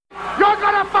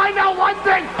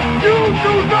You do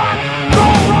not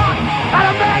throw rocks at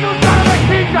a man who's got a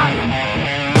machine gun!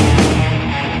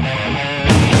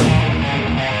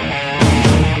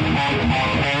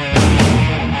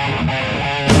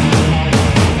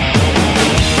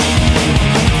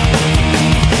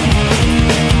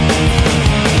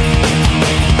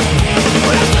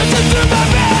 When I listen to my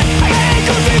bed, I got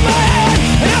angels in my head,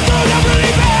 and I feel I'm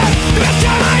really bad, the best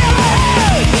time I ever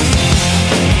had.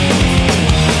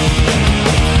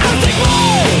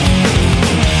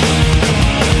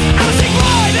 I'm a sick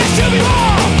boy, this should be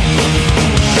wrong.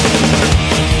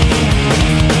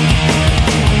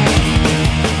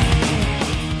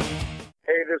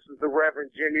 Hey, this is the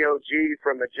Reverend Jimmy O.G.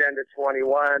 from Agenda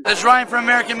 21. This is Ryan from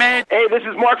American Made. Hey, this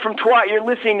is Mark from Twat. You're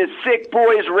listening to Sick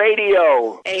Boys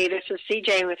Radio. Hey, this is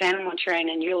CJ with Animal Train,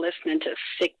 and you're listening to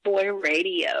Sick Boy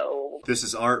Radio. This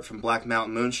is Art from Black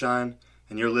Mountain Moonshine,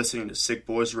 and you're listening to Sick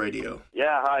Boys Radio.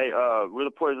 Yeah, hi, we're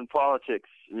the Poison Politics,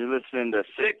 and you're listening to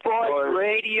Sick Boys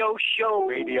Radio Show.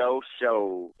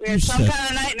 We're some kind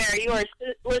of nightmare. You are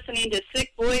listening to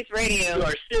Sick Boys Radio. You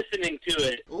are listening to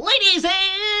it. Ladies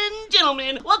and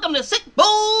gentlemen, welcome to Sick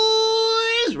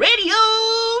Boys Radio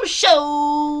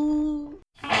Show.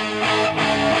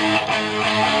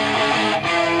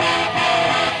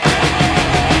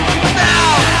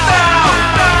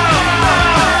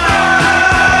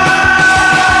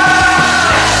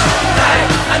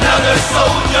 Another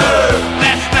soldier,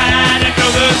 last night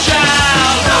another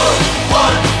child. No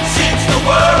one seems to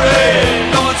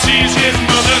worry, no one sees his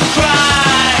mother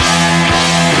cry.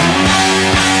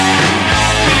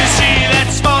 Can you see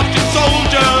that smoking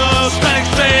soldier, standing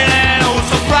straight and oh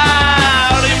so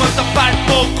proud? He wants to fight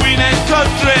for Queen and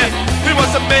country, he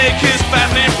wants to make his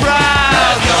family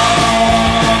proud.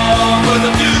 Young for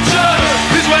the future,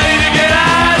 he's waiting to get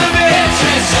out of it. It's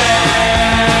his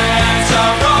sense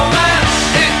of romance.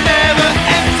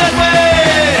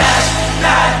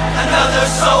 Another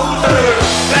soldier,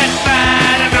 last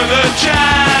night another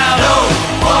child. No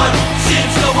one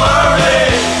seems to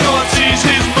worry, no one sees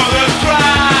his mother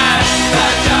cry.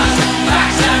 They're just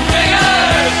facts and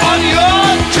figures on your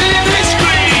TV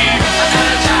screen.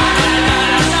 Another child,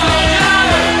 another soldier,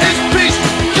 is peace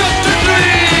just a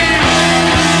dream?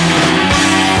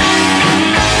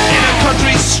 In a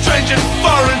country strange and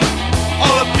foreign,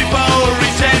 all the people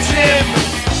resent him.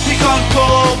 He can't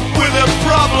cope with the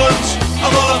problems of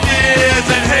all the fears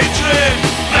and hatred.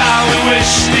 Now we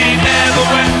wish he never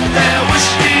went there, wish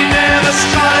he never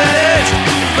started it.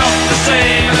 Not the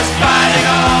same as fighting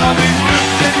armies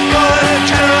ripped in blood and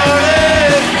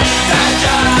terrorists. They're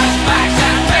just facts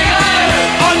and figures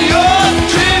on your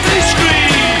TV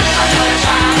screen. Another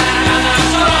child, another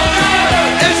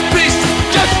soldier, is peace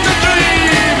just a dream?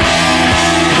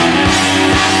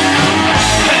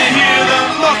 Can you hear the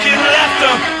mocking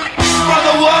laughter from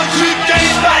the ones who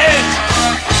gave the hit?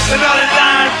 They're not in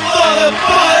line for the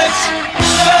bullets,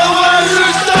 they're the ones who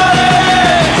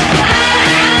started.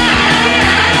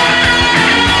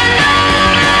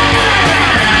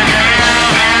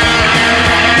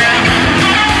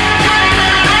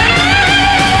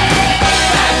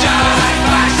 They're just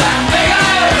facts and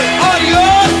figures on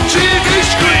your TV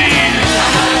screen.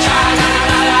 Another child,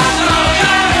 another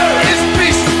soldier, is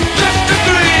peace just a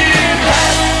dream?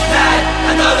 Last night,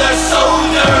 another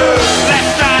soldier,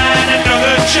 last night,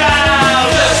 another child,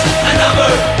 just a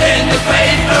number in the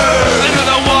paper,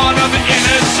 another one of the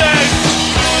innocent.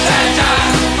 They're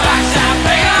just facts and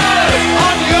figures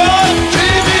on your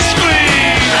TV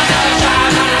screen. Another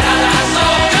child, another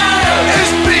soldier,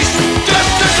 is peace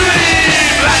just a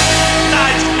dream? Last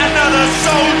night, another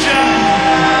soldier.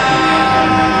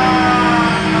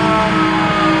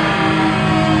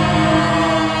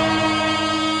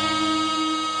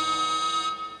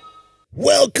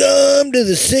 Welcome to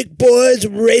the Sick Boys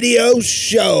Radio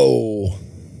Show.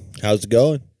 How's it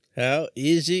going? How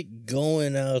is it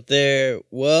going out there?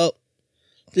 Well,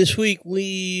 this week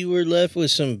we were left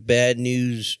with some bad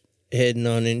news heading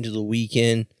on into the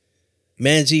weekend.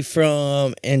 Manzi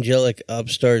from Angelic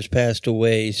Upstarts passed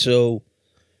away, so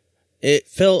it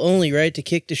felt only right to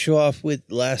kick the show off with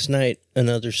Last Night,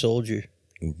 Another Soldier.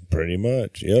 Pretty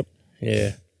much, yep.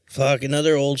 Yeah. Fuck,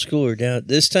 another old schooler down.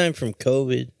 This time from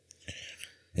COVID.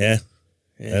 Yeah.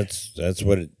 That's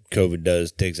what COVID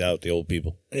does. Takes out the old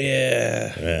people.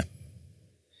 Yeah.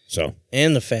 So.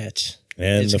 And the fats.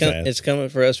 It's coming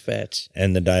for us fats.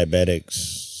 And the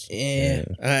diabetics. Yeah.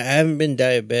 I haven't been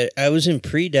diabetic. I was in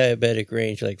pre-diabetic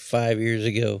range like 5 years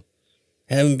ago.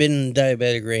 Haven't been in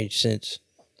diabetic range since.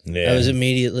 Yeah. I was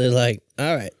immediately like,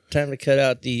 all right, time to cut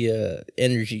out the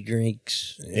energy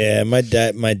drinks. Yeah, my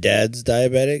dad's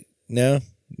diabetic now.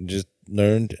 Just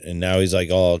learned, and now he's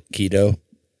like all keto.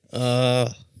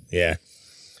 Yeah.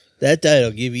 That diet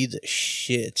will give you the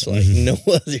shits like no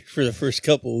other for the first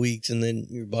couple of weeks, and then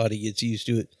your body gets used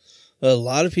to it. A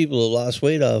lot of people have lost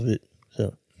weight off it,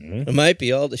 so it might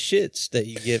be all the shits that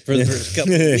you get for the first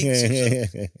couple of weeks or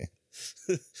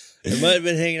so. I might have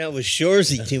been hanging out with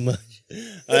Shorzy too much.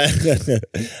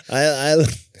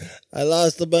 I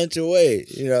lost a bunch of weight,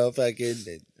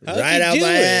 fucking right out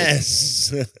my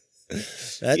ass.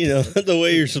 The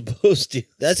way you're supposed to.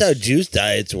 That's how juice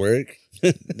diets work.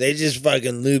 They just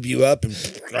fucking lube you up and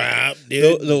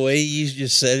dude. The way you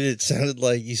just said it, it sounded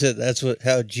like you said that's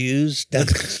how Jews.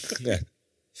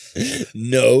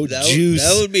 No, juice.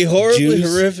 That would be horribly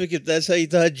horrific if that's how you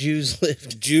thought Jews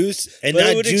lived. Juice, and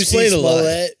but not Juicy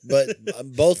Smollett, but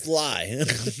both lie.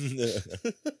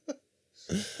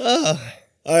 All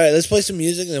right, let's play some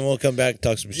music, and then we'll come back and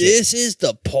talk some shit. This is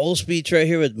the Pulse Beats right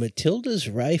here with Matilda's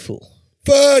Rifle.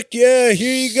 Fuck yeah,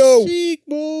 here you go. Sick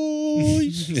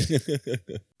boys.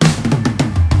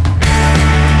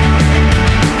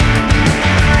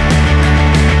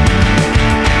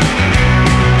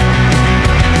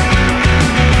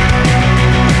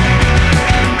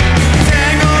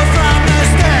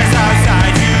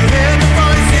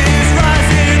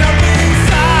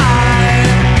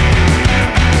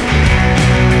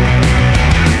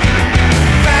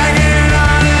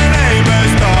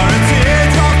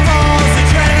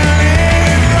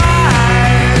 Adrenaline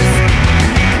rise.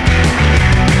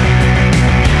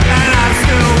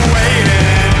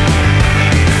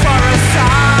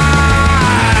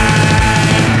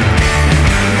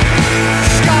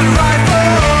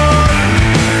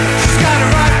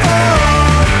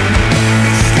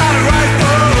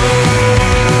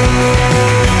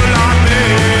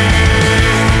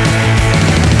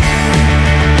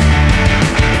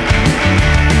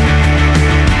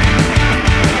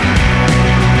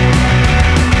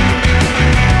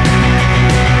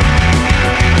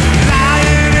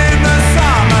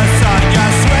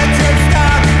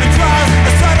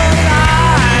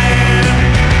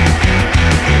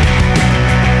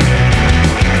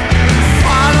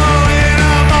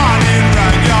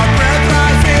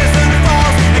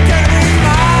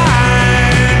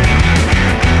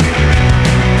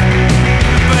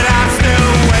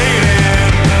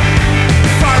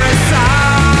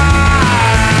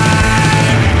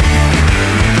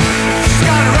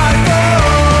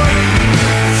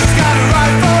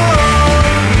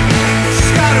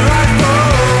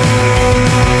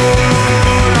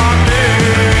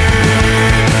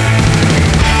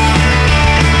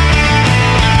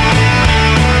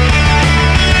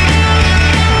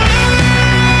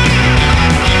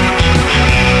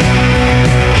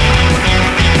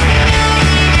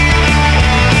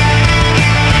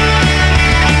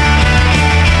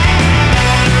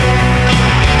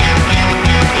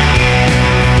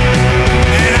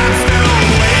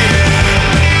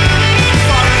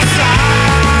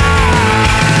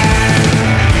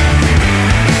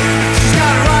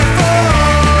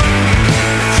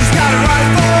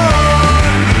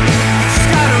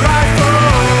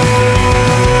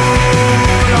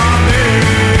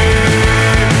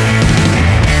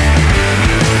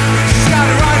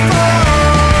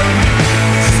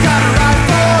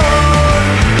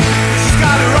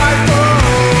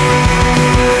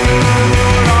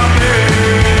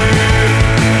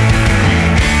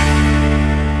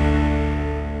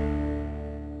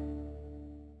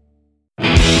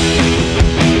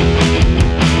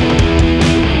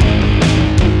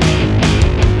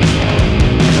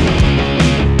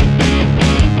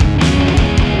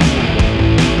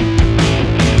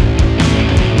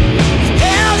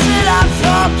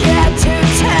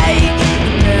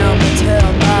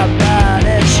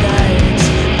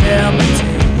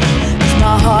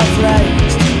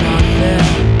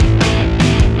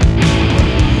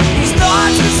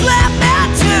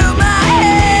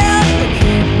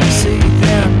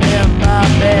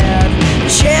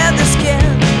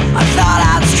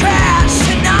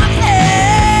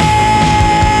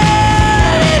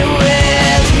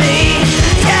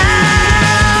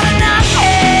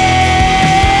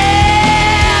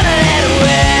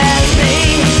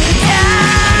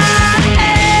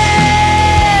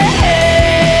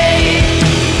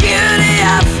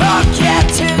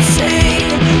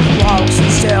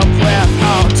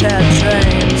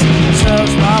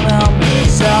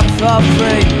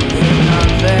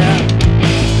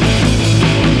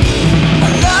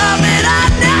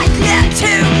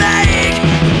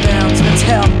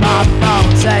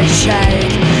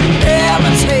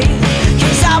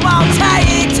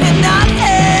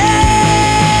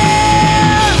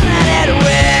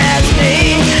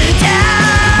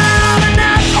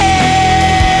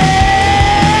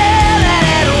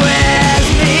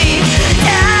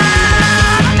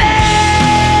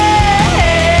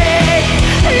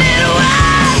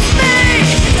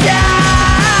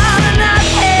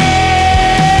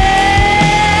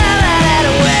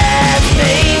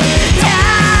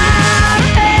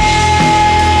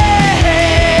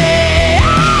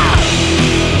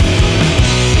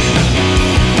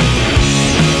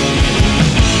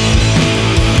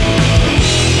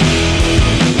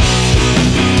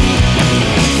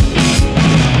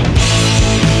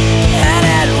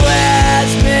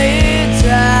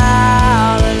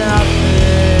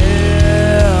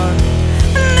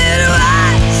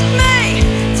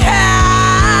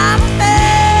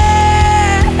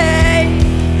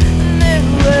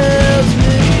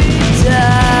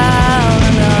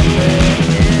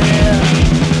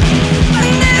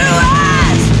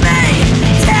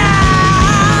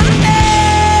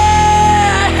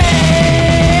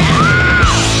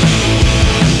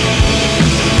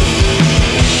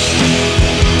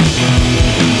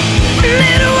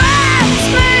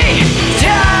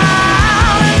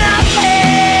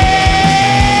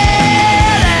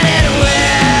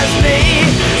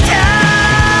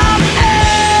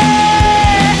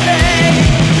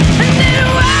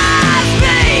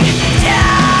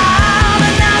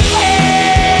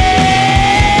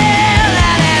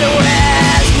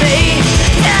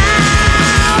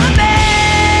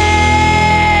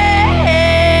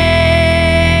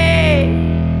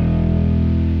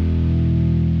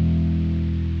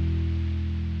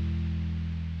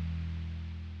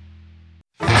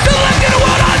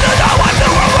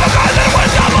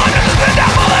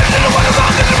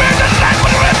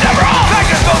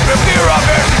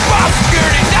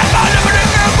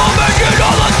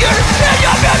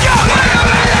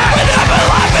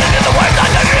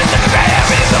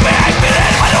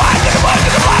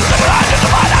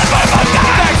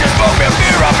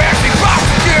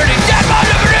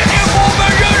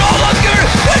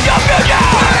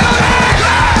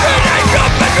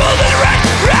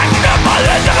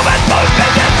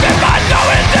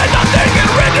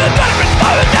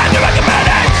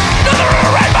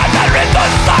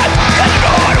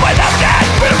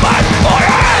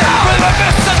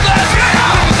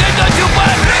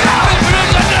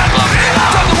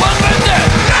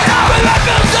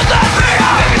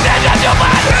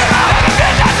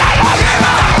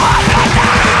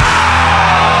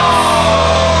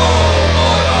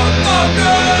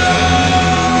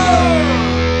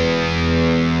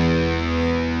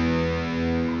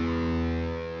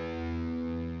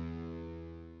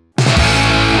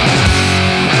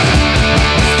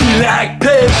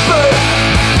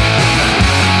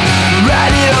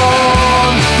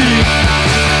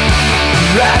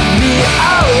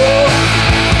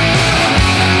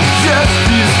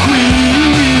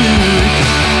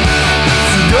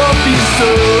 so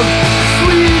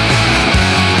sweet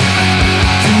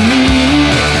to me.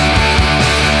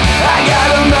 I got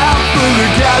a mouth full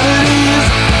of calories,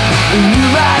 and you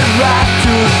might rock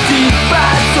to deep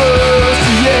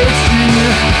association.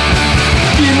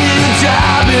 Give me the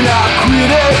job and I'll quit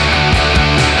it.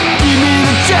 Give me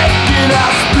the check and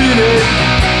I'll split it.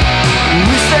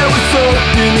 Wish there was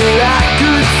something that I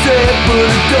could say, but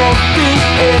I don't think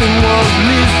anyone's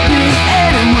listening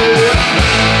anywhere.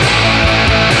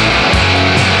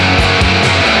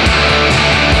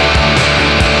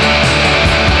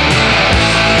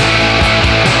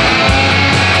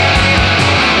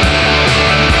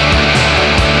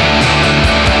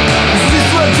 Is this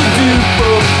what you do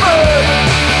for fun?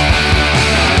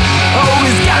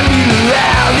 Always gotta be the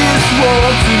loudest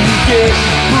one till you get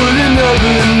put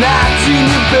another notch in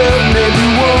your belt. Maybe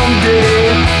one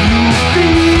day you'll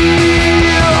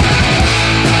feel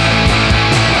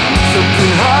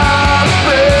something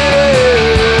happen.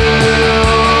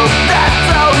 That's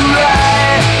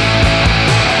alright.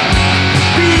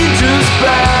 Be just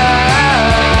fine.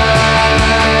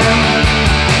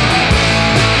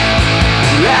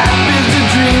 Life is a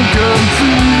dream come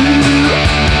true.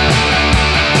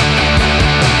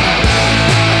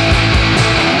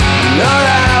 Lord,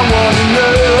 I wanna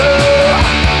know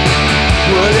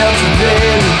what else is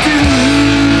there to do.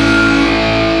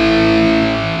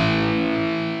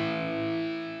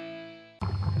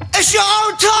 It's your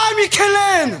own time you're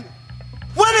killing.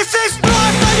 When it's this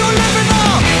life that you're living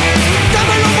up,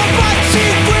 devil on my back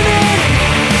seat grinning.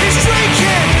 He's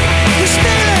drinking, he's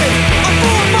stealing. I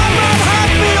thought my man had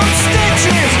me on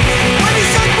stitches when he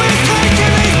said we're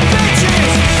taking these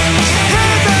bitches.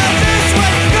 Here, there, this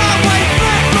way, that way,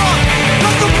 flip-flop,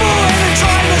 like a bull in a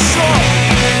China shop.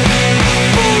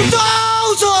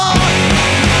 Bulldozer!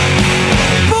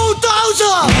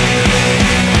 Bulldozer!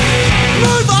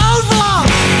 Move over!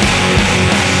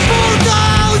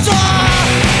 Bulldozer!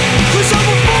 'Cause I'm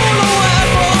a fool or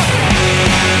whatever.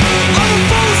 I'm a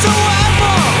fool so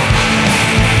whatever.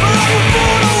 But I'm a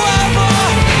fool or whatever.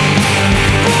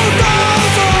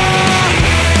 Bulldozer!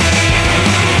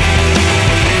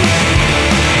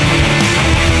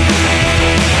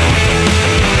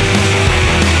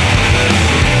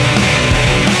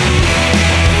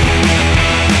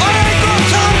 I ain't got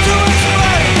time to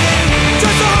explain.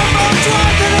 Just how I'm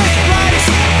trying to this place.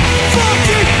 Fuck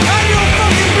you and your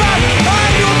fucking blood.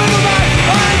 I'm your middleman.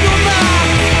 I'm your man.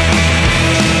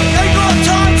 Ain't got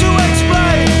time to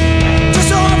explain. Just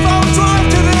how I'm trying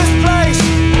to this place.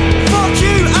 Fuck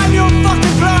you and your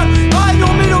fucking blood. I'm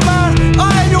your middleman.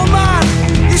 I'm your man.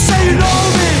 You say you know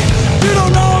me. You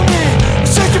don't know me. You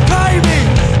said you pay me.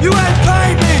 You ain't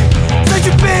paid me. Said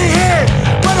you be here.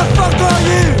 Where the fuck are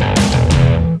you?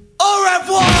 Au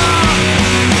revoir!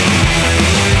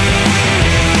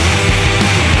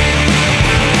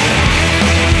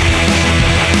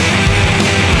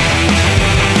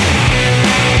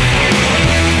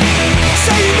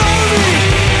 Say you know me,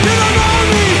 you don't know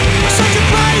me. Said you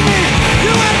pay me,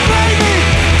 you ain't paid me.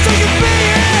 Said you be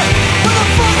here, where the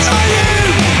fuck are you?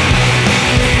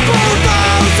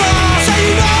 Bulldozer! Say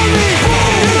you know me,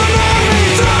 you don't know me.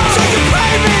 Said you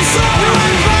pay me, you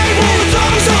ain't paid me.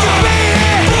 Said you be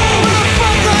here, where the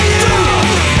fuck are you?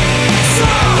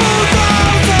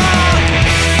 Bulldozer!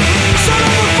 Said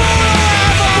I'm a fool or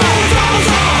whatever.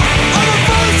 Bulldozer! I'm a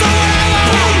fool so whatever.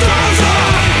 Bulldozer!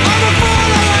 I'm a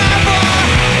fool or whatever.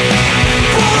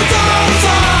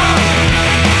 Bulldozer!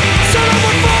 Said I'm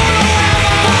a fool or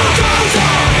whatever.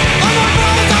 Bulldozer! I'm a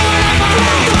fool so whatever.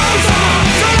 Bulldozer!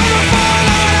 Said I'm a fool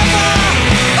or whatever.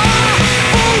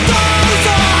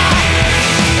 Bulldozer!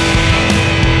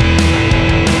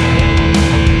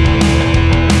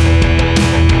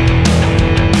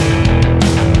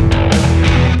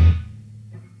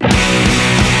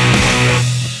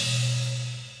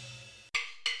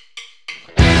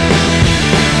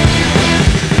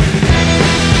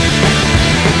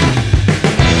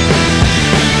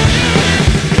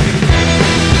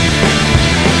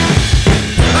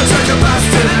 I took a bus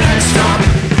to the next stop.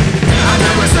 I no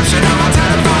reception on my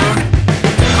telephone.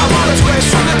 I bought a twist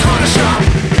from the corner shop.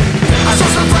 I saw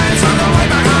some friends on the way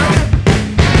back home.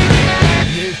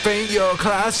 You think you're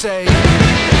classy,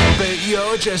 but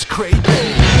you're just creepy.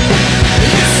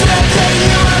 You said that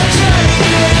you were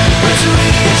jaded, but you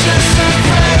really just a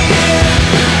faded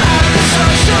out of the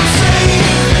social scene.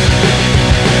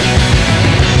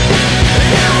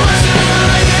 It wasn't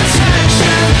my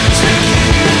intention to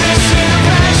give you this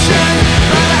impression,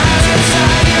 but I had to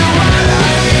tell you what I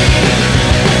mean.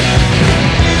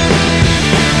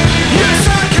 You're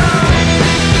psycho.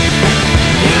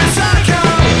 You're psycho.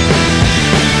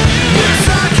 You're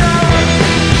psycho.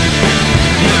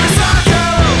 You're psycho.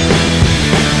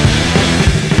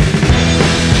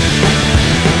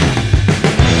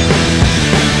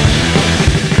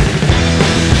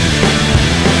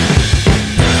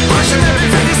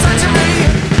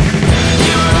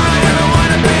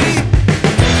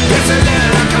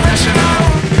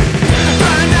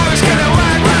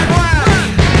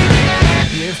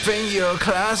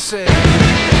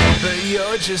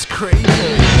 just creepy. You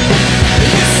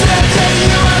said that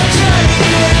you were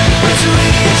taking, but to me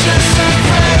you just said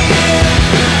praying.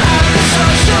 Out of the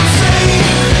social scene.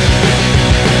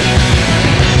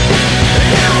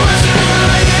 It wasn't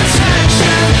my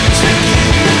intention to give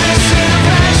you this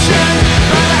impression,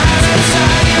 but I had to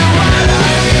tell you what I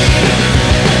mean.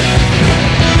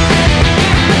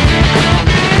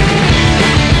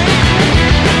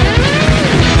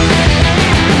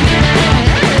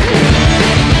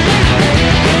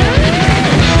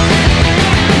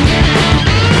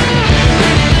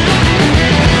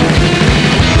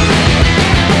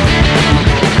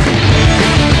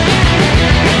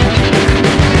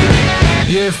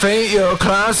 You think you're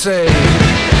classy,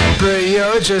 but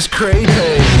you're just creepy. You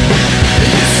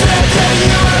said that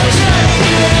you were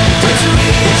taking, but to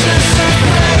me you just said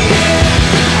praying.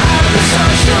 Out of the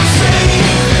social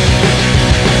scene.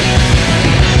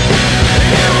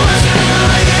 It wasn't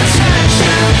my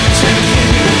intention to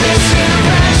give you this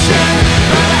impression,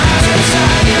 but I had to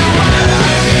tell you what I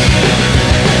mean.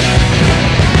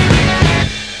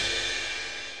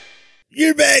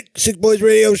 You're back, Sick Boys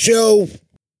Radio Show.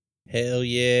 Hell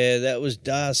yeah, that was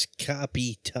Das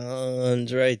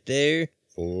Capitans right there.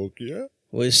 Fuck yeah.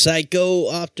 With Psycho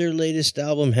off their latest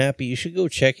album, Happy. You should go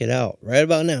check it out right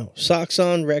about now.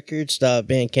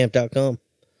 socksonrecords.bandcamp.com.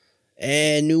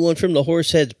 And new one from the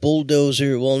Horseheads,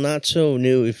 Bulldozer. Well, not so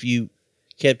new if you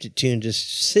kept it tuned to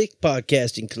Sick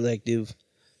Podcasting Collective.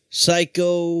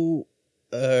 Psycho,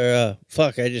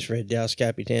 fuck, I just read Das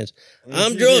Capitans.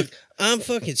 I'm drunk. I'm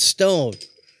fucking stoned.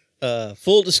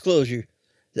 Full disclosure.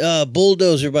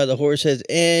 Bulldozer by the Horseheads,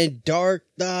 and Dark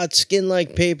Thought, Skin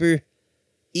Like Paper,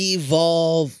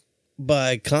 Evolve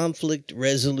by Conflict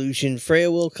Resolution,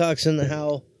 Freya Wilcox and the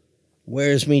Howl,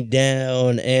 Wears Me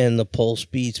Down, and the Pulse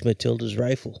Beats, Matilda's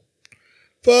Rifle.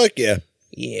 Fuck yeah.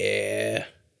 Yeah.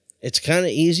 It's kind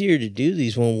of easier to do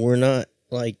these when we're not,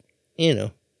 like,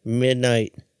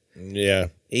 midnight. Yeah.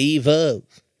 Eve of.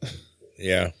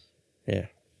 Yeah. Yeah.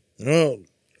 No,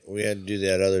 we had to do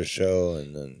that other show,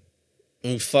 and then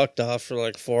we fucked off for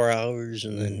like 4 hours,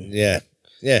 and then yeah,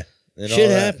 and shit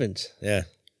happens. Yeah,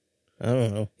 I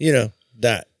don't know.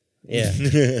 That. Yeah,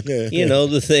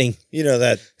 the thing.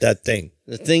 That thing.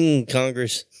 The thing in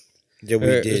Congress. Yeah,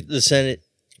 we did. The Senate.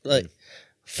 Like,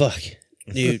 fuck,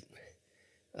 dude.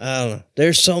 I don't know.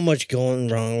 There's so much going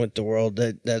wrong with the world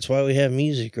that's why we have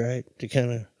music, right? To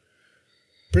kind of.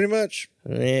 Pretty much.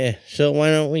 Yeah. So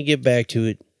why don't we get back to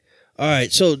it? All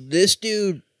right. So this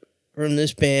dude from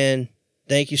this band.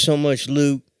 Thank you so much,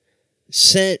 Luke.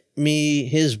 Sent me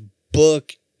his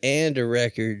book and a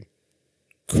record.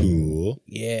 Cool.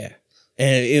 Yeah.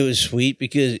 And it was sweet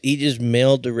because he just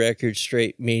mailed the record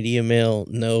straight media mail,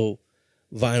 no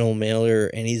vinyl mailer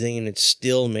or anything, and it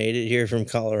still made it here from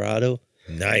Colorado.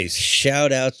 Nice.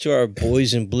 Shout outs to our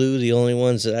boys in blue, the only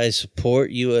ones that I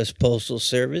support, U.S. Postal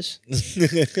Service.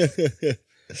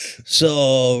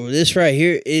 So this right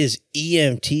here is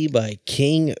EMT by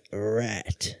King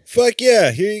Rat. Fuck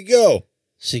yeah, here you go.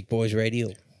 Sick Boys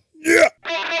Radio. Yeah.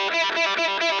 I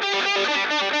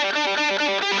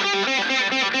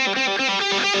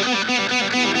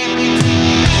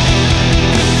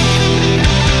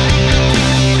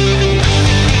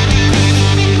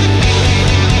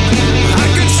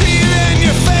could see it in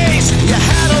your face. You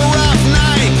had a rough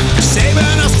night. You're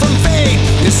saving us from fate.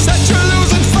 You're such a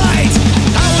losing fight.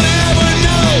 I would never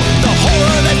know the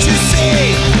horror that you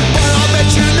see, but I'll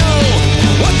bet you know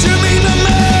what you mean to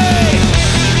me.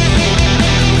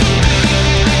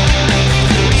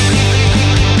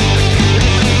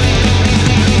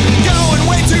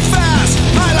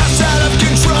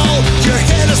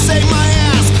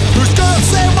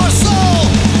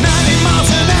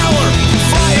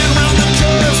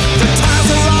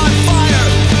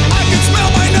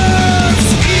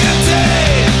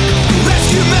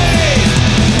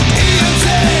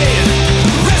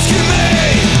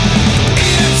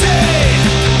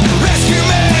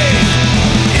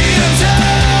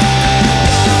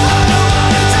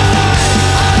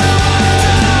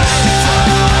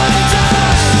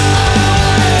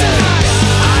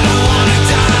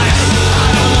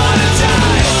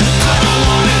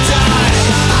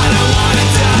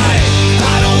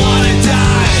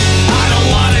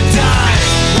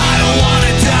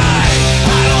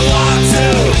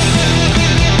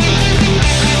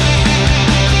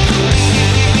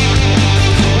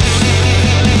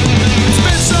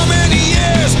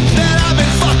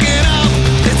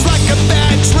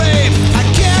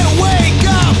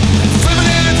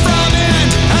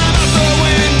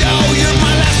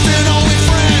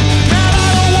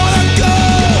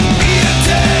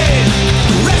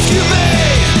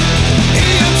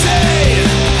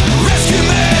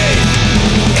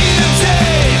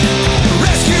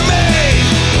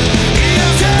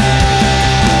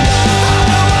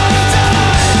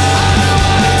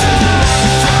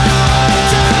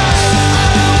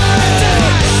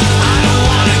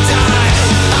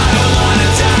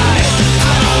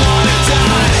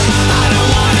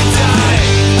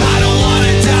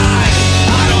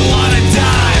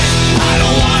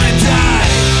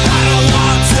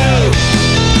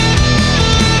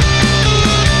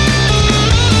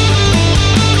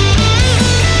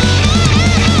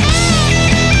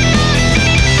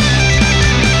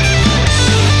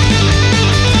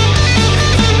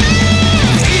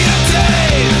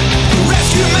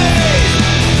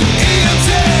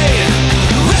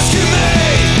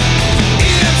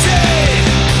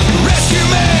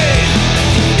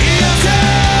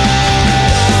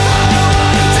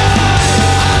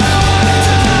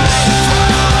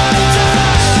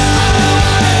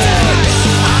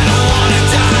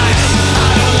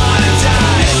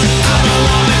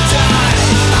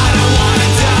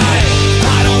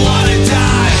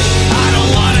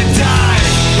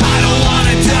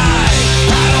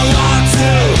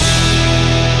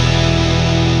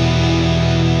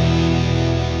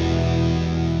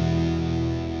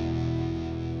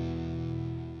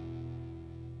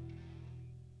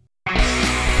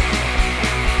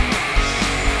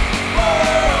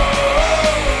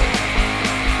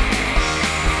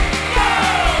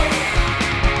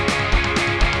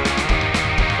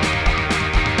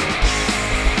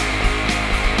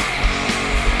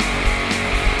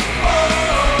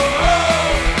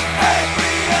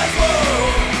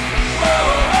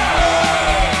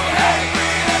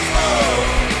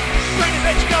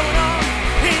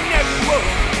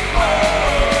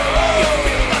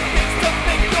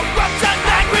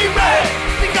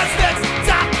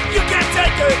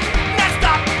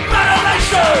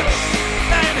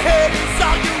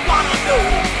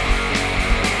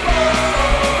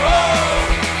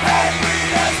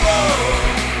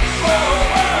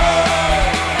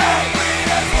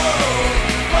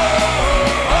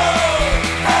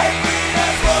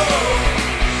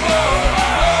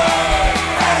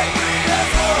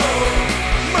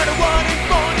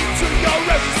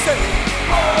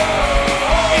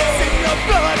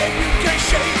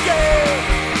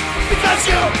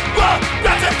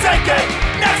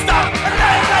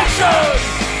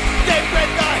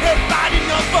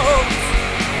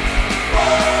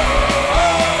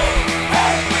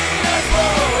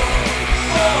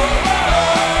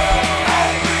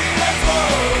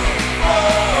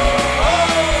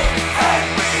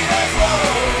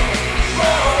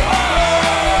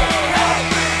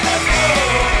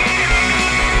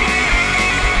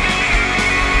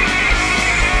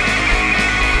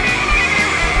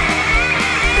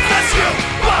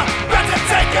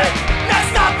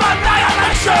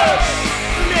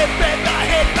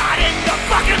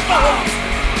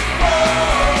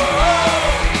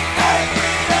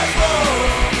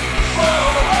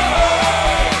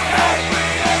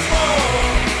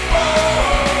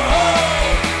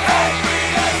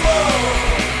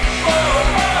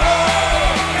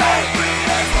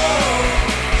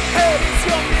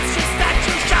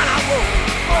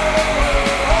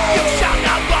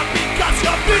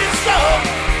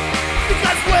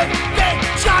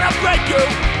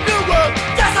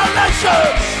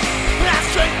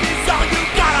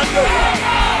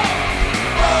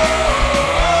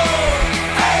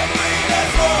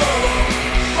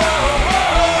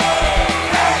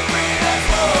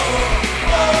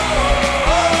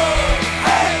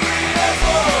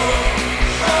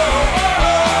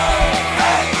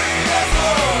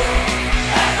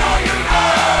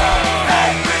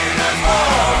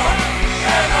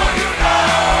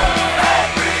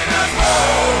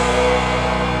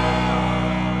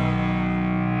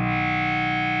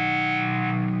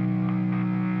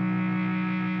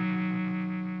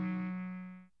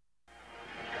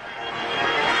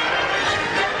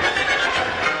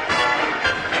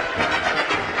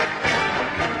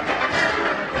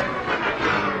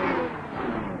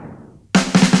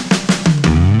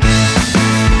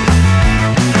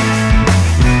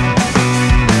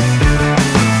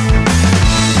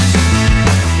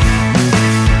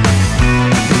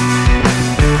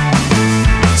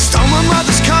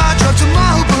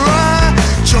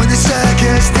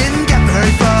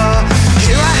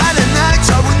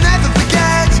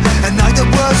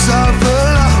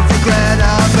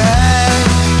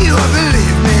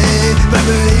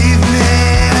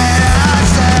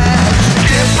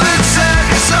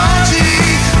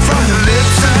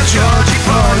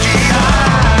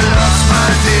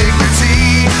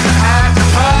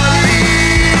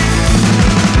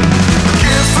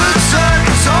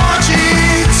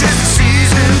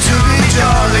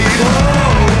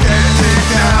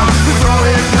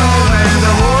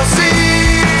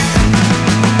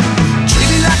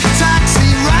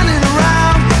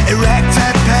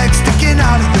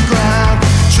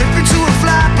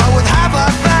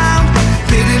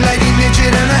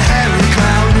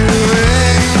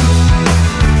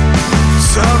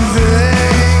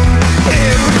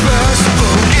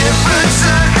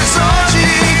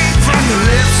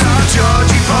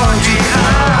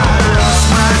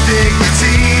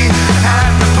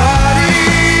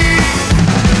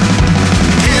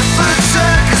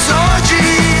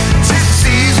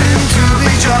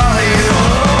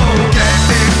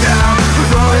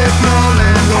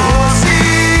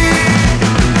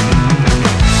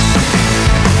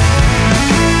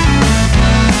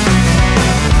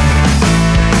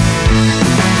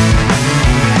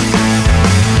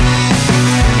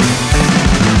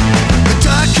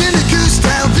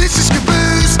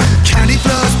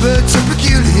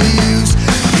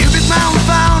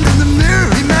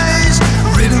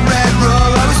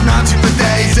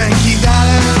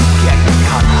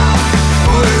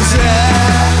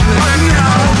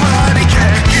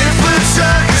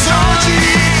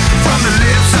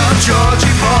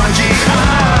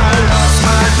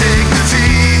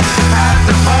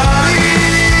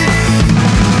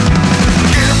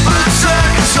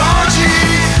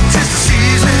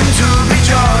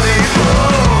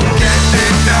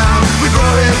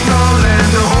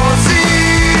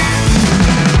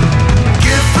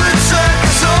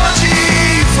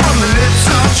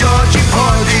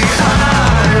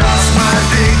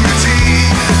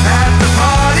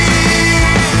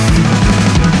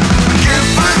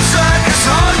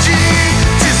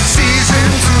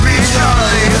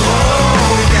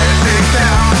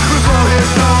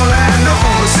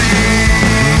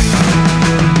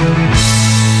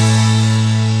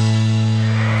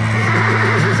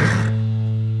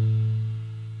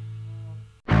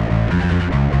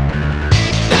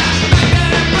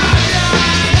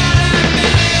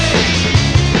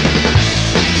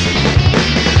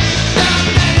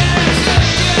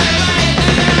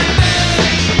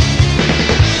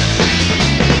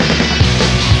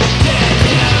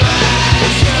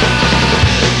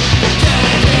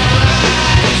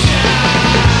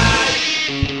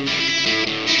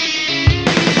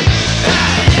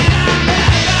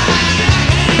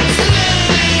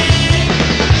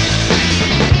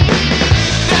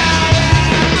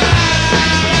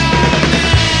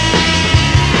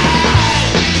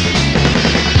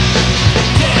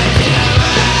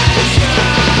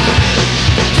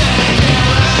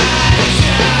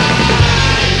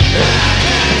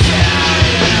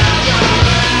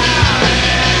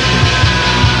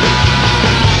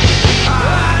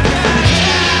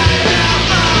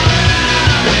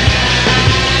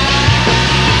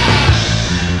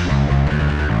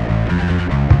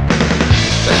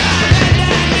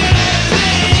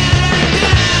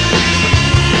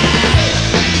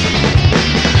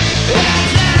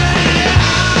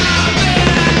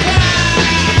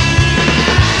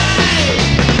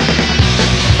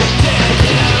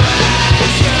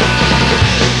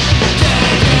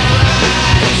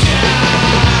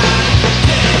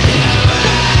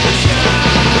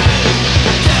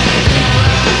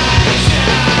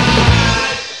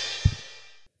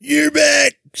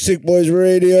 Sick Boys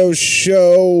Radio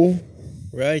Show.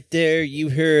 Right there, you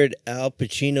heard Al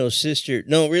Pacino's sister.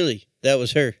 No, really, that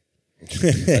was her.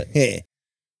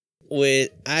 With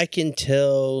I Can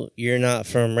Tell You're Not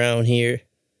From Around Here.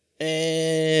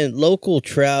 And Local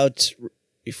Trouts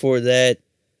before that.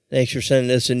 Thanks for sending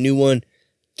us a new one.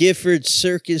 Gifford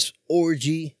Circus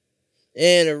Orgy.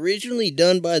 And originally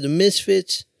done by the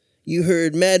Misfits, you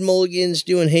heard Mad Mulligans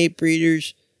doing Hate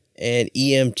Breeders and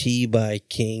EMT by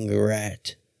King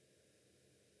Rat.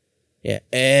 Yeah,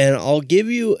 and I'll give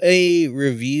you a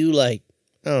review, like,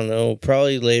 I don't know,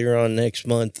 probably later on next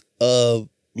month, of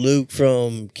Luke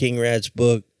from King Rat's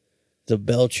book, The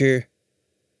Belcher.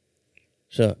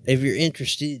 So, if you're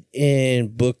interested in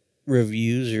book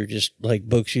reviews or just, like,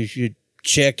 books you should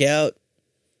check out,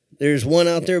 there's one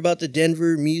out there about the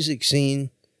Denver music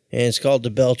scene, and it's called The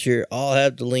Belcher. I'll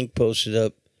have the link posted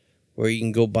up where you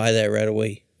can go buy that right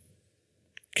away.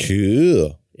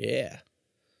 Cool. Yeah.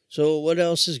 So what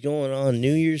else is going on?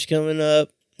 New Year's coming up.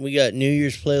 We got New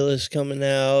Year's playlists coming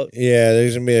out. Yeah,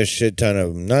 there's going to be a shit ton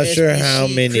of them. Not sure how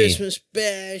many. Christmas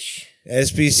Bash.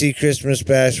 SBC Christmas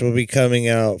Bash will be coming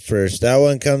out first. That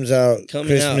one comes out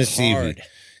Christmas Eve.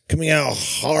 Coming out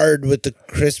hard with the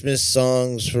Christmas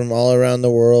songs from all around the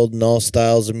world and all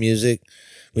styles of music.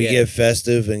 We get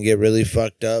festive and get really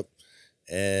fucked up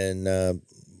and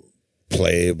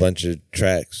play a bunch of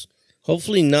tracks.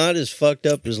 Hopefully not as fucked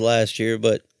up as last year,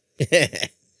 but...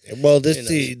 Well,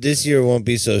 this year won't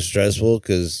be so stressful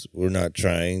because we're not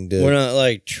trying to... We're not,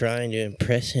 like, trying to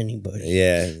impress anybody.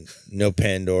 Yeah, no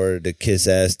Pandora to kiss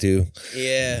ass to.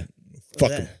 Yeah.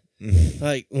 Fuck them.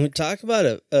 Like, when we talk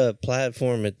about a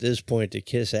platform at this point to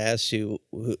kiss ass to,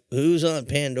 who's on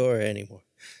Pandora anymore?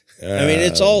 I mean,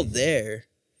 it's all there,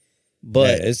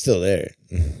 but... Yeah, it's still there.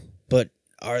 But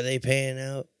are they paying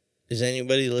out? Is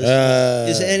anybody listening?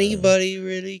 Does anybody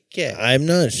really care? I'm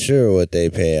not sure what they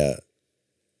pay out.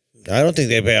 I don't think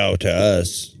they pay out to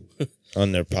us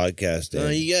on their podcast. No,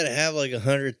 you got to have like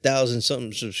 100,000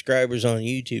 something subscribers on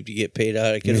YouTube to get paid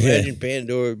out. I can imagine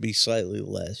Pandora would be slightly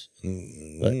less.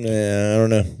 But I don't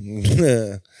know.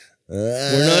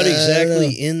 We're not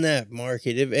exactly in that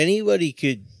market. If anybody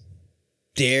could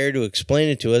dare to explain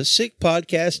it to us,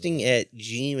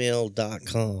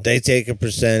 sickpodcasting@gmail.com. They take a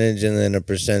percentage and then a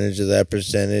percentage of that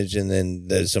percentage, and then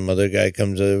there's some other guy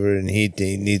comes over and he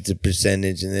needs a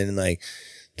percentage, and then like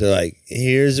they're like,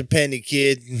 here's a penny,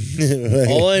 kid.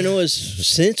 All I know is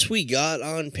since we got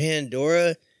on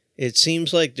Pandora, it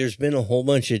seems like there's been a whole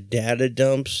bunch of data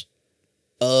dumps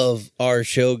of our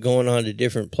show going on to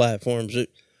different platforms that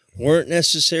weren't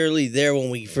necessarily there when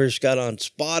we first got on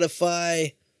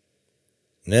Spotify.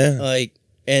 Yeah. Like,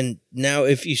 and now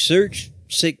if you search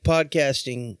Sick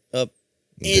Podcasting up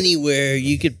anywhere,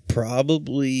 you could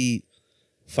probably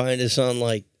find us on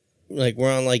like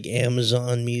we're on like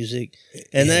Amazon Music,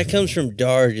 and that comes from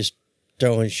Dar just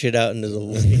throwing shit out into the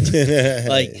wind.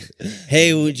 Like,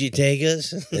 hey, would you take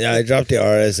us? Yeah, I dropped the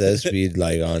RSS feed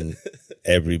like on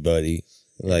everybody,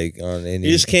 like on any.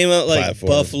 You just came out like platform.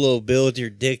 Buffalo Bill with your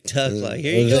dick tucked, like,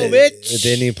 here you go, bitch. With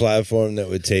any platform that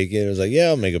would take it, it was like, yeah,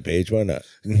 I'll make a page. Why not?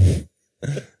 Why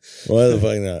the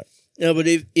fuck not? No, but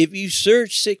if you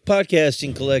search Sick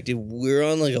Podcasting Collective, we're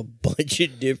on like a bunch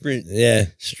of different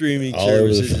streaming all over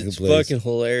the services. fucking It's place. fucking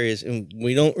hilarious, and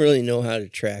we don't really know how to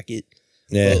track it.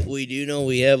 Yeah. But we do know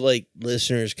we have like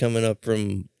listeners coming up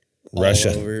from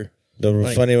Russia. all over. The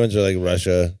Like, funny ones are like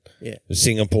Russia,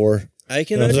 Singapore. I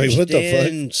can And I was like, understand what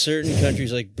the fuck? certain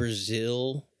countries like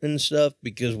Brazil and stuff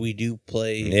because we do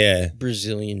play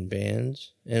Brazilian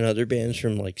bands and other bands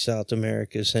from like South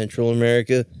America, Central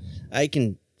America. I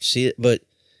can see it, but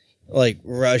like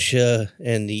Russia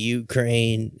and the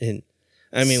Ukraine, and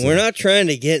I mean, we're not trying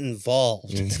to get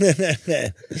involved.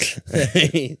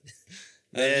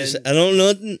 I don't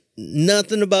know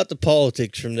nothing about the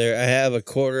politics from there. I have a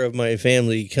quarter of my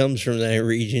family comes from that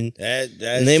region, and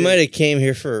they might have came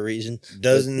here for a reason.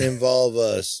 Doesn't involve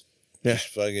us. Yeah.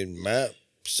 Fucking Matt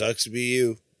sucks to be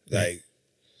you. Like,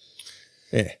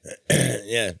 yeah.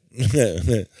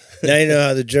 Now you know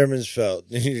how the Germans felt.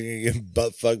 You get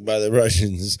butt fucked by the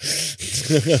Russians.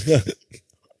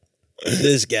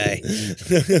 This guy.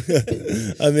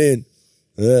 I mean,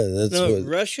 that's what.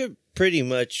 Russia pretty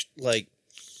much like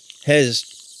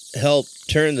has helped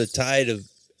turn the tide of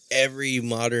every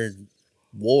modern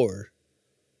war.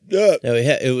 Yeah. Now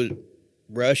it was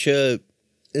Russia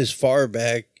as far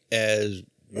back as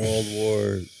World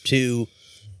War II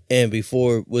and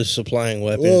before was supplying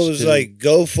weapons. Well, it was like,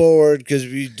 go forward, because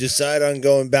if you decide on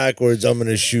going backwards, I'm going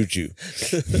to shoot you.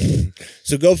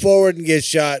 So go forward and get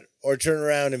shot, or turn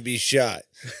around and be shot.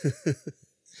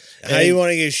 How do you want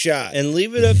to get shot? And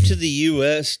leave it up to the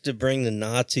U.S. to bring the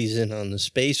Nazis in on the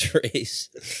space race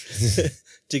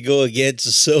to go against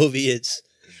the Soviets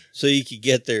so you could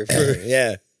get there first.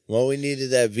 Yeah. Well, we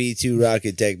needed that V2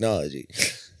 rocket technology.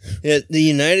 Yeah, the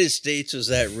United States was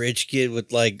that rich kid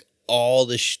with like all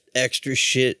the extra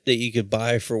shit that you could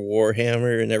buy for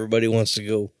Warhammer, and everybody wants to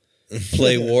go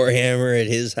play Warhammer at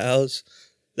his house.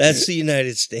 That's the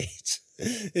United States.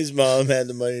 His mom had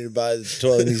the money to buy the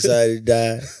toy and he decided to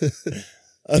die.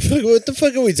 What the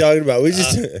fuck are we talking about? We're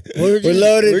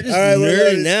loaded. We're just all right,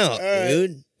 nerding out, right.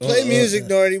 dude. Play music,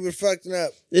 Nordy. We're fucking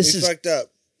up. This we is fucked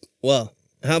up. Well,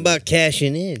 how about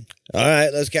cashing in? All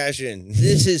right, let's cash in.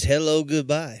 This is Hello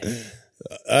Goodbye.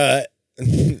 All right.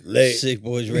 Late. Sick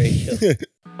Boys Radio.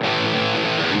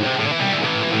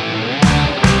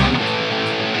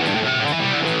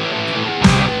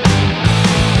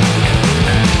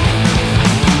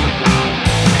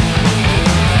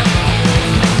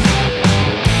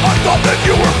 Thought that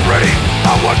you were pretty,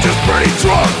 I was just pretty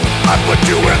drunk. I put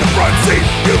you in the front seat,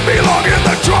 you belong in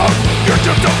the trunk. You're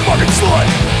just a fucking slut,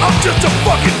 I'm just a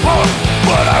fucking punk.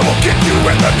 But I will kick you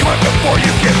in the cunt before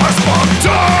you get my spunk.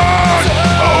 Tug,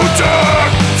 oh tug,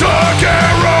 tug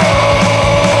and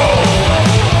roll.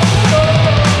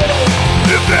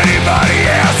 If anybody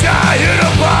asks, I hit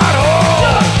a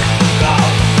pothole.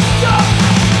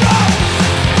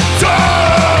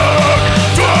 Tug,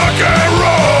 tug and roll.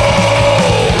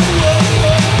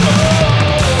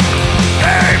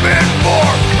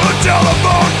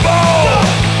 Telephone pole.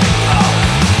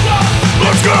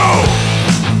 Let's go.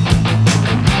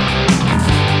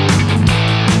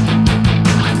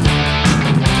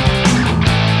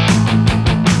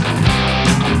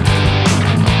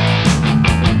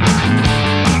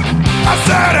 I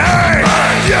said, hey,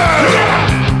 yeah.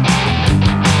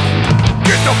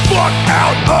 Get the fuck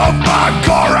out of my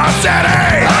car. I said,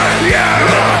 hey, yeah.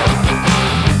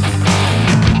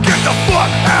 Get the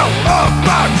fuck out of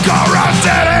my car. I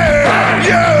said, hey,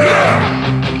 yeah.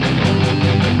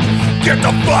 Get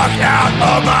the fuck out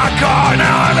of my car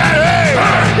now. I said, hey,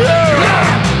 yeah.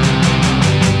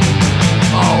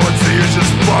 Oh, and so you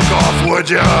just fuck off, would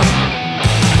ya?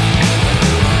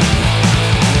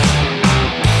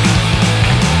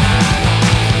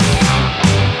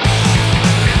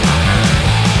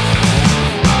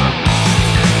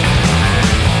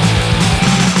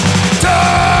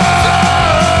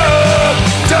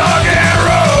 Duck and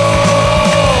roll.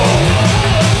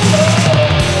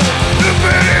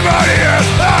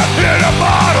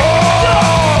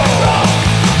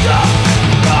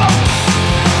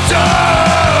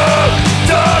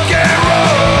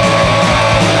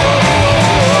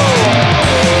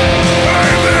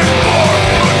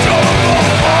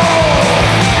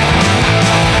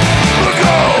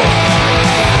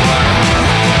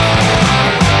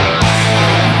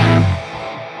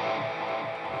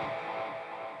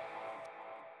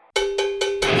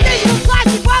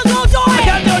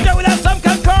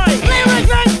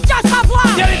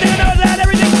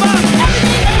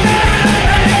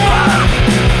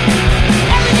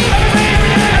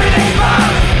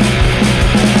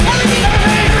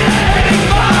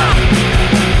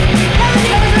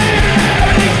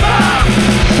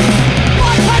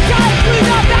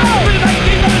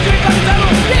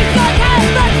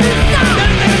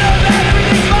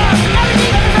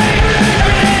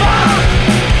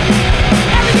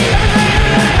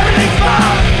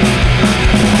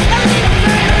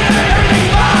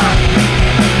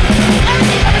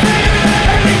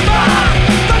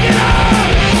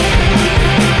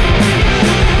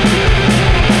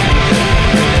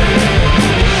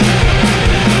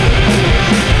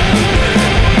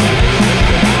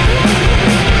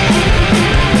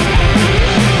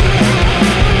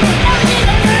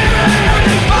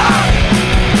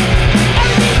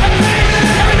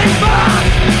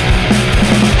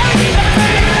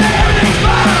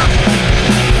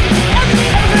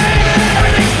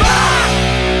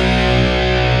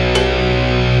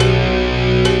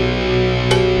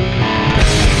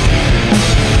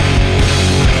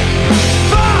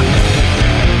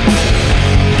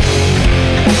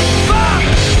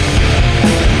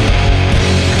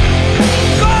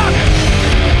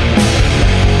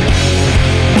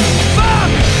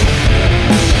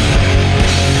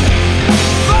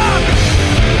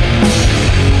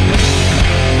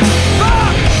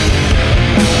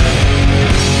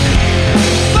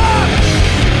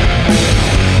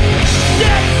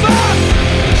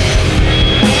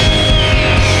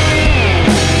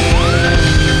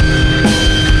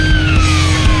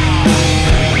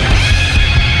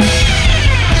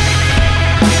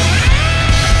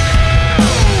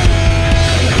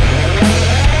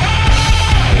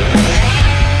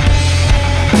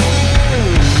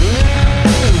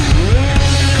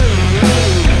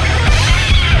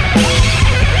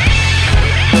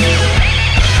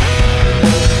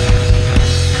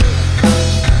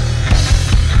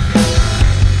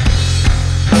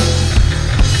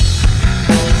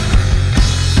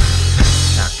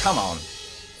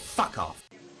 fuck off.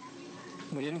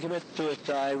 We didn't commit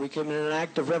suicide. We committed an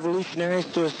act of revolutionary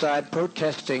suicide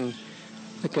protesting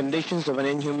the conditions of an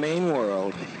inhumane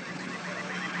world.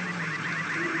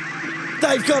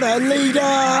 They've got a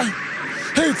leader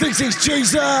who thinks he's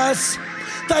Jesus.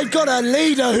 They've got a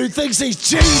leader who thinks he's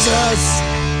Jesus.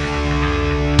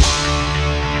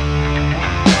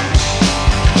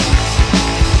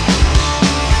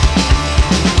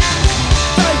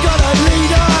 They've got a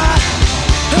leader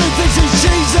who thinks he's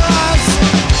Jesus.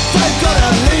 They've got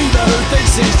a leader who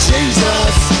thinks he's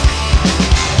Jesus.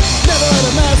 Never heard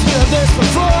a man speak of this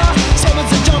before.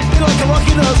 Someone's a jumping like a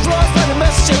rocket on a floor, spreading a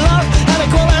message of love and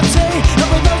equality, and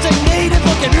with those in need of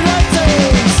fucking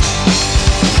realities.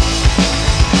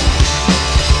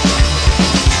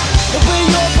 If we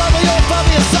your brother,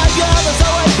 your savior, there's no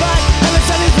way back, and it's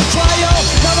any betrayal.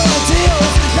 Never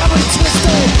ideals, never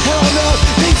twisted. Hell no,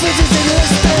 these bitches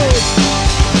enlisted.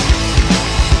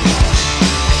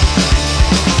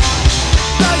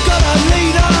 They've got a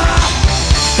leader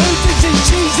who thinks he's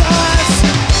Jesus.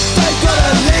 They've got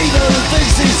a leader who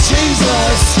thinks he's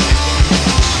Jesus.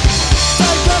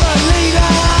 They've got a leader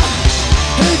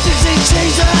who thinks he's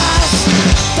Jesus.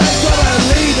 They've got a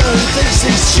leader who thinks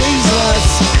he's Jesus.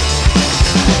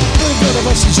 We've got a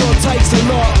message sure takes a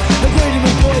lot. The greedy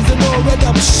boys and all end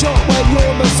up shot when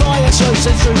your Messiah shows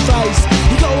his true face.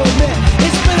 You gotta admit,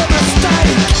 it's been a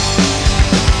mistake.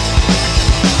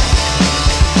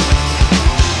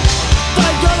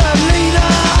 They've got a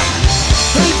leader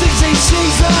who thinks he's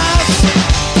Jesus.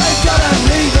 They've got a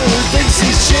leader who thinks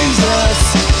he's Jesus.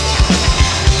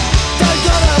 They've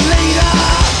got a leader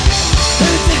who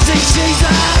thinks he's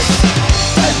Jesus.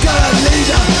 They've got a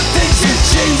leader who thinks he's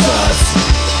Jesus.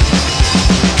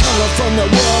 Cut off from the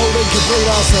world in complete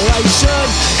isolation.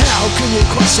 How can you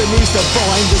question these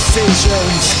divine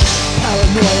decisions?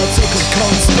 Paranoia took a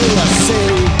conspiracy.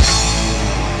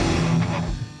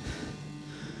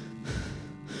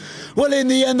 Well, in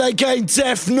the end they gained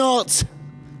death, not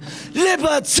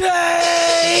liberty. They've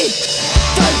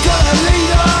got a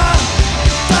leader.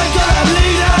 They've got a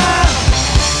leader.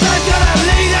 They've got a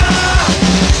leader.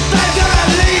 They've got a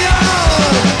leader.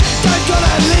 They've got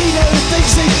a leader who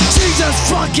thinks he's Jesus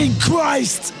fucking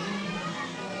Christ.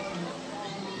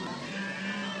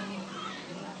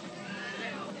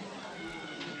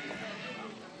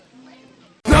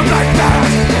 The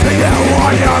McDonald's to you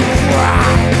on your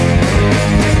crap.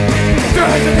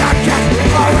 There's an outcast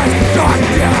already gone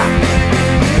down.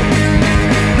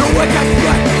 The wicked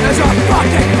foot is a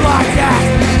fucking blackass.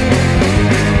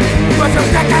 But you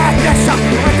take a hit yourself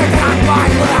and take it on my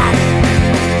life.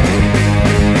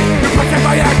 You put in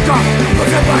my anger,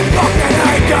 put in my fucking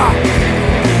anger.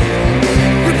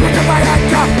 You put in my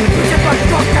anger, put in my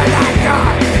fucking anger.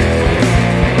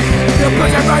 You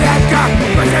put in my anger,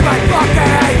 put in my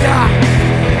fucking anger.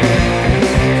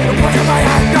 You put in my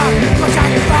anger, put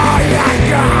in my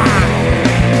anger.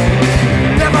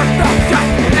 Never felt that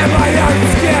in my own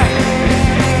skin.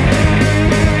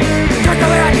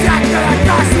 Quickly attacked and I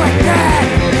got with it.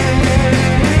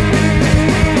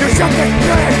 You shook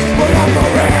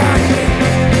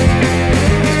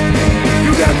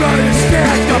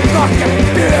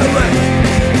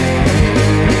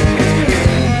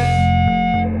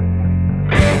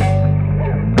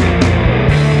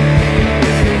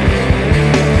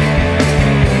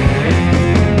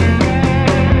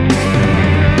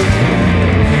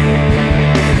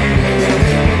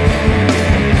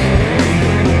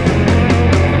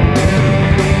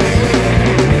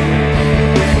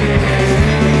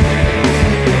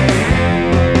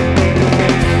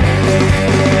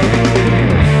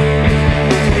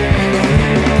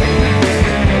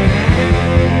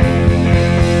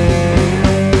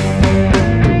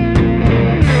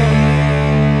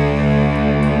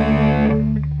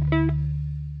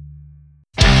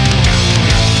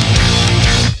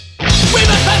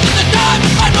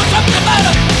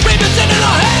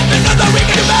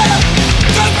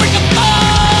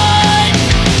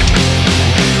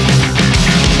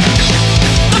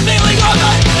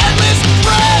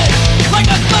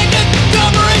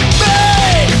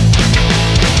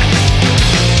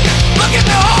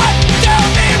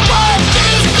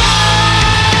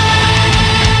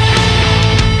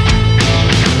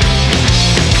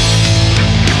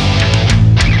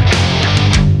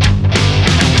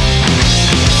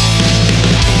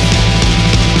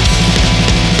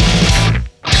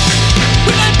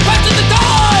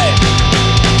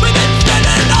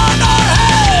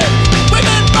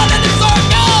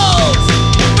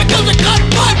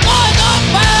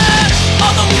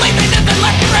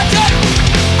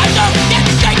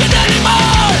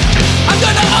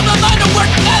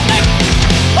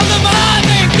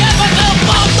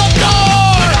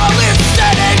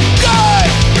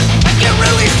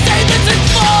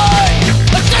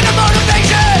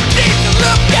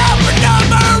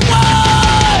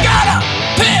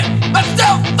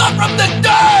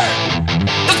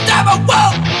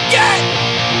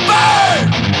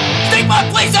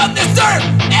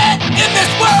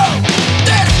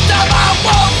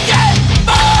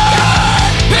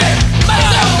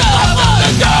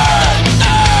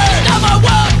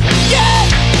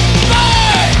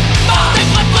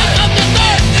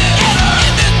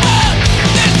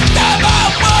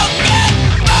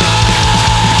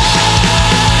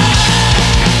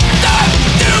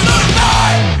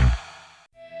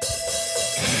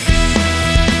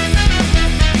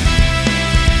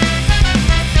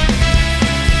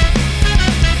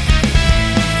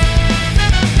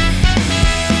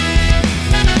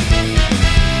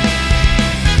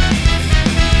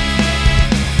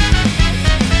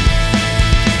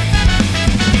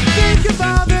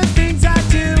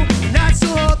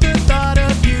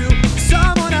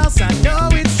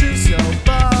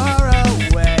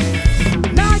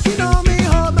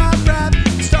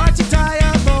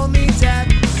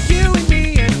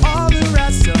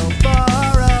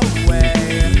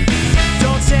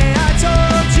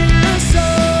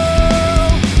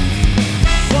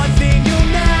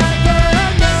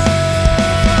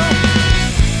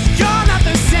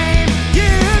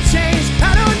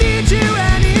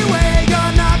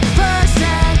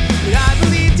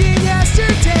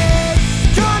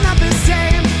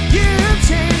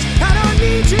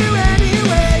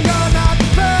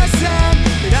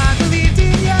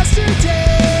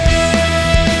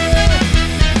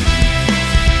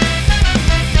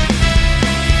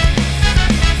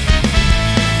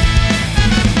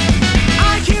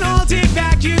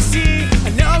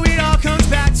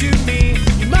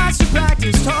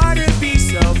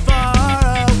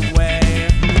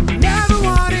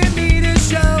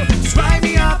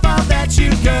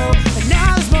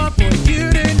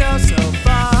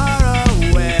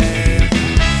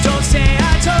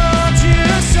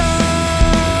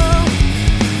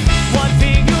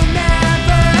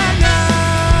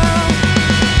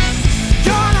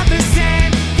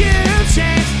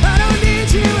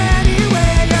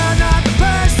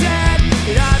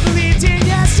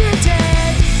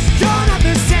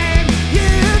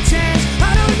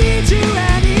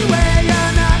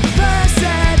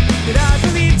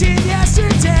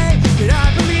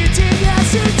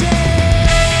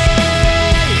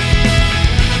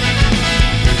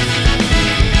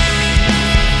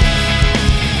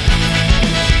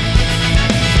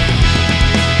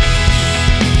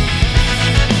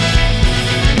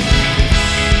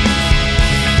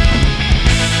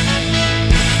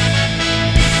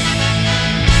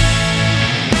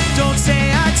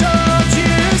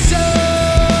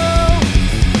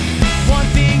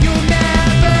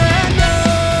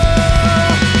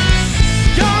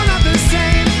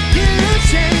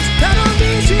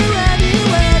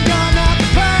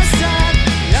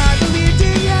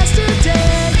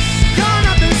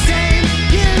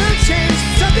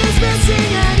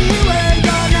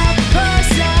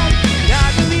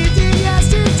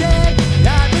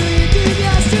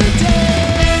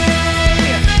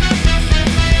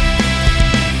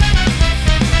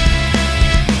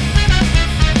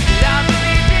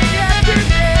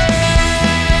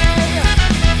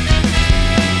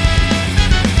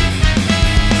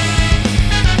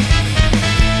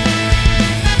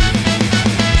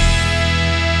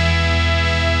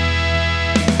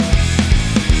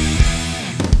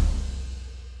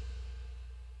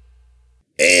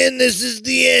And this is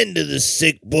the end of the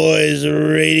Sick Boys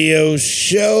Radio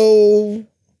Show.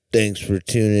 Thanks for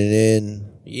tuning in.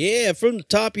 Yeah, from the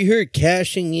top you heard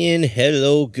Cashing In,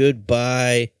 Hello,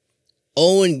 Goodbye,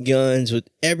 Owen Guns with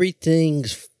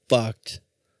Everything's Fucked,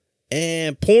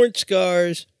 and Porn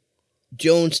Scars,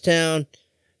 Jonestown,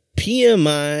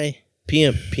 PMA.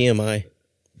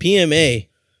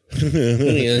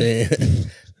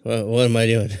 What am I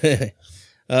doing?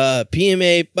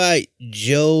 PMA by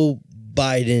Joe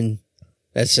Biden.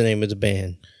 That's the name of the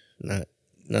band, not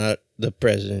the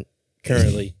president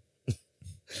currently.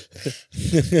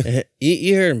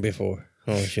 You heard him before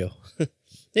on the show.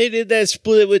 They did that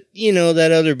split with,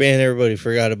 that other band everybody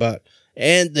forgot about.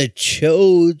 And the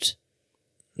Chodes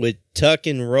with Tuck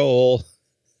and Roll.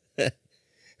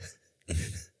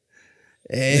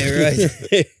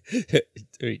 Hey,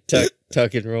 right.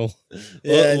 Tuck and Roll.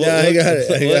 Yeah, I got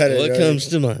it. What comes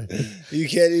to mind? You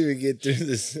can't even get through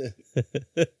this.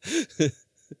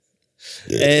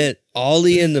 And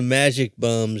Ollie and the Magic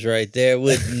Bums right there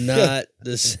with Not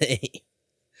the Same.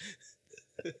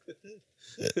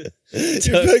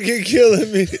 You're fucking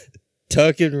killing me.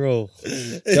 Tuck and Roll.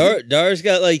 Dar's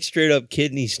got like straight up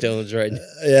kidney stones right now.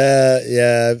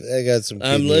 Yeah, I got some.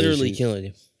 I'm literally killing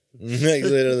him. Like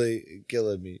literally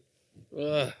killing me.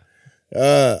 All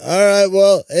right.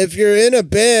 Well, if you're in a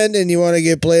band and you want to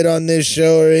get played on this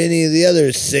show or any of the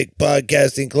other Sick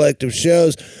Podcasting Collective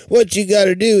shows, what you got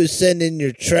to do is send in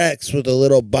your tracks with a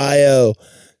little bio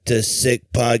to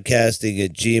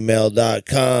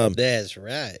sickpodcasting@gmail.com. That's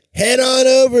right. Head on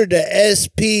over to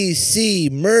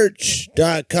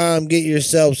spcmerch.com. Get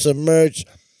yourself some merch.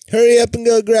 Hurry up and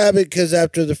go grab it, because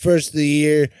after the first of the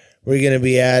year, we're going to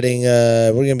be adding,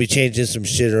 we're going to be changing some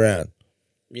shit around.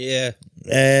 Yeah.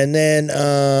 And then the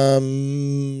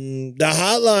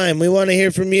hotline, we want to hear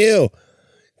from you.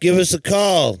 Give us a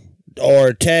call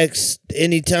or text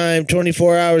anytime,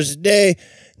 24 hours a day,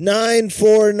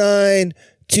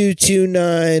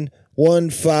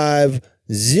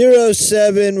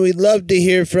 949-229-1507. We'd love to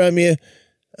hear from you.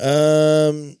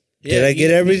 Did I get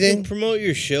everything? You can promote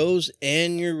your shows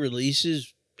and your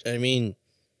releases,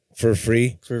 for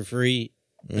free? For free.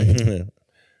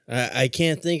 I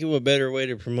can't think of a better way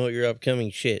to promote your upcoming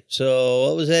shit. So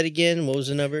what was that again? What was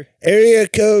the number? Area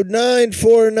code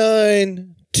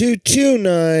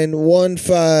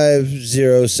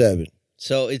 949-229-1507.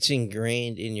 So it's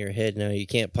ingrained in your head now. You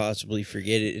can't possibly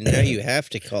forget it. And now you have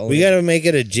to call We got to make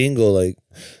it a jingle like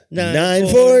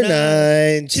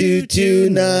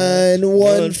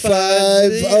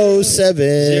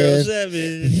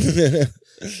 949-229-1507.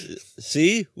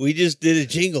 See? We just did a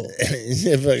jingle.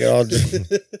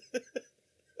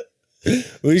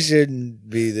 We shouldn't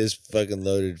be this fucking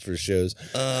loaded for shows.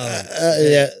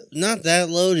 Yeah. Not that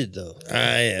loaded, though.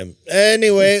 I am.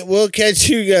 Anyway, we'll catch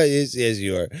you guys. Yes,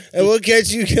 you are. And we'll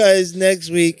catch you guys next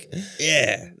week.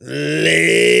 Yeah.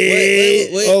 Wait.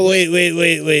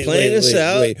 Playing us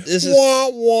out. Wait. This is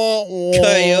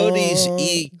Coyotes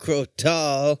E.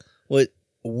 Crotal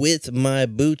with my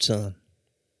boots on.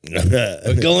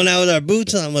 We're going out with our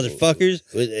boots on, motherfuckers.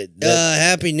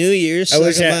 Happy New Year. I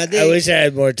wish I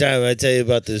had more time. I'd tell you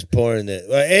about this porn.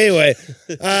 Anyway,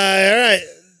 all right.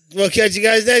 We'll catch you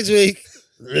guys next week.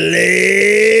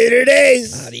 Later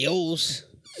days. Adios.